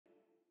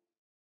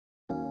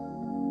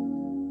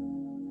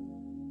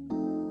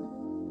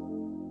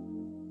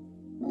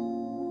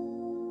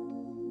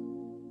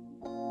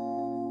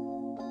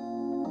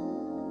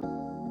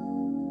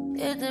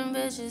If them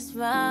bitches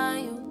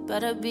find you,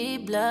 better be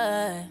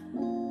blood.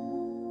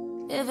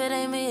 If it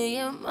ain't me and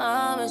your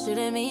mom, it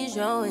shouldn't mean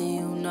showing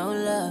you no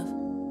love.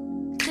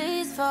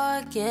 Please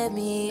forgive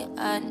me,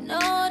 I know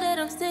that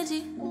I'm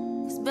stingy,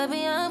 'cause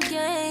baby I'm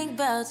gang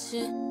about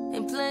you,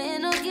 ain't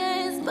playing no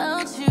games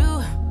about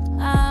you.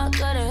 I'll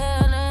go to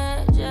hell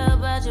and jail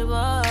about your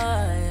boy.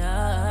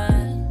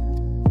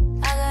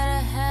 I got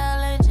a hell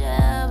and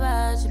jail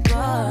about your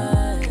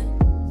boy.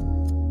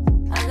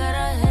 I got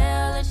a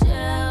hell and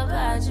jail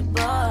about your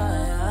boy.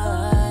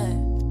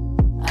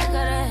 I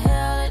got a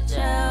hell and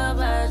jail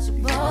about your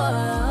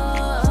boy.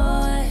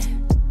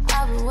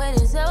 I've been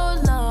waiting so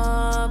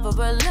long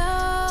for a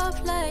love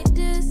like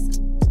this.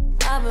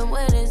 I've been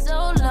waiting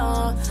so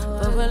long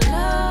for a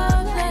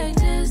love like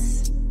this.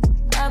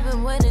 I've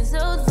been waiting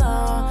so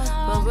long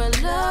for a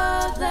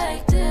love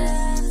like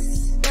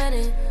this.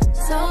 Waiting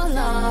so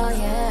long,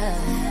 yeah.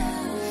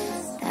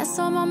 That's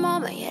on my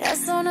mama, yeah,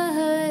 that's on the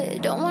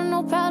hood. Don't want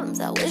no problems,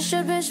 I wish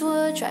a bitch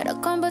would. Try to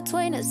come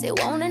between us, it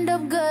won't end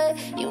up good.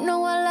 You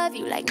know I love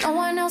you like no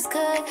one else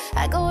could.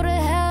 I go to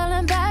hell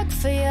and back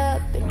for ya.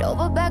 Bend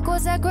over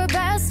backwards,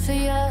 acrobats for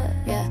ya.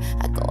 Yeah,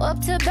 I go up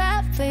to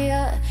bat for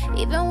ya,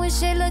 even when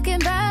shit looking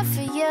bad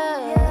for ya.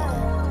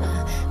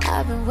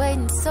 I've been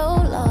waiting so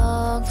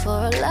long for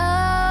a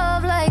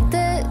love like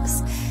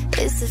this.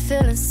 It's a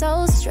feeling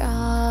so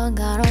strong,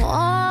 I don't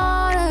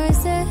wanna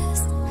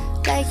resist.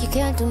 Like you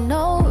can't do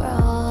no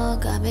wrong.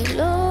 Got me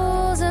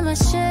losing my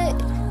shit,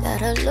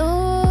 gotta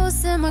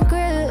loosen my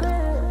grip.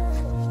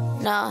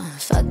 Nah,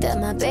 fuck that,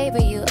 my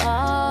baby, you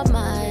are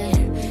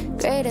mine.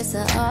 Greatest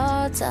of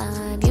all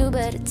time. You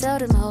better tell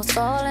them hoes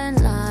fall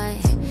in line.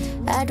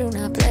 I do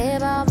not play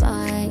about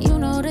mine. You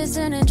know this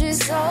energy's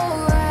so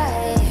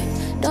right.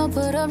 Don't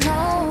put up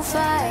no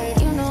fight.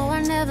 You know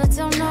I never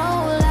tell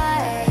no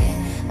lie.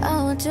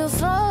 I want you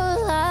for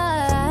life.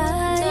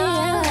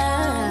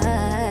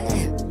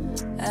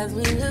 As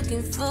we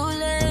looking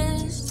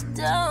foolish,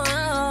 don't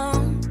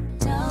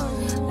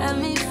have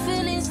me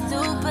feeling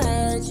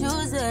stupid.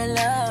 You's a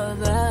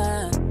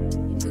lover,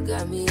 you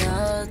got me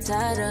all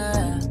tied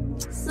up.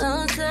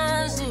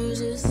 Sometimes you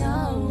just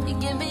you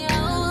get me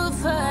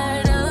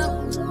over.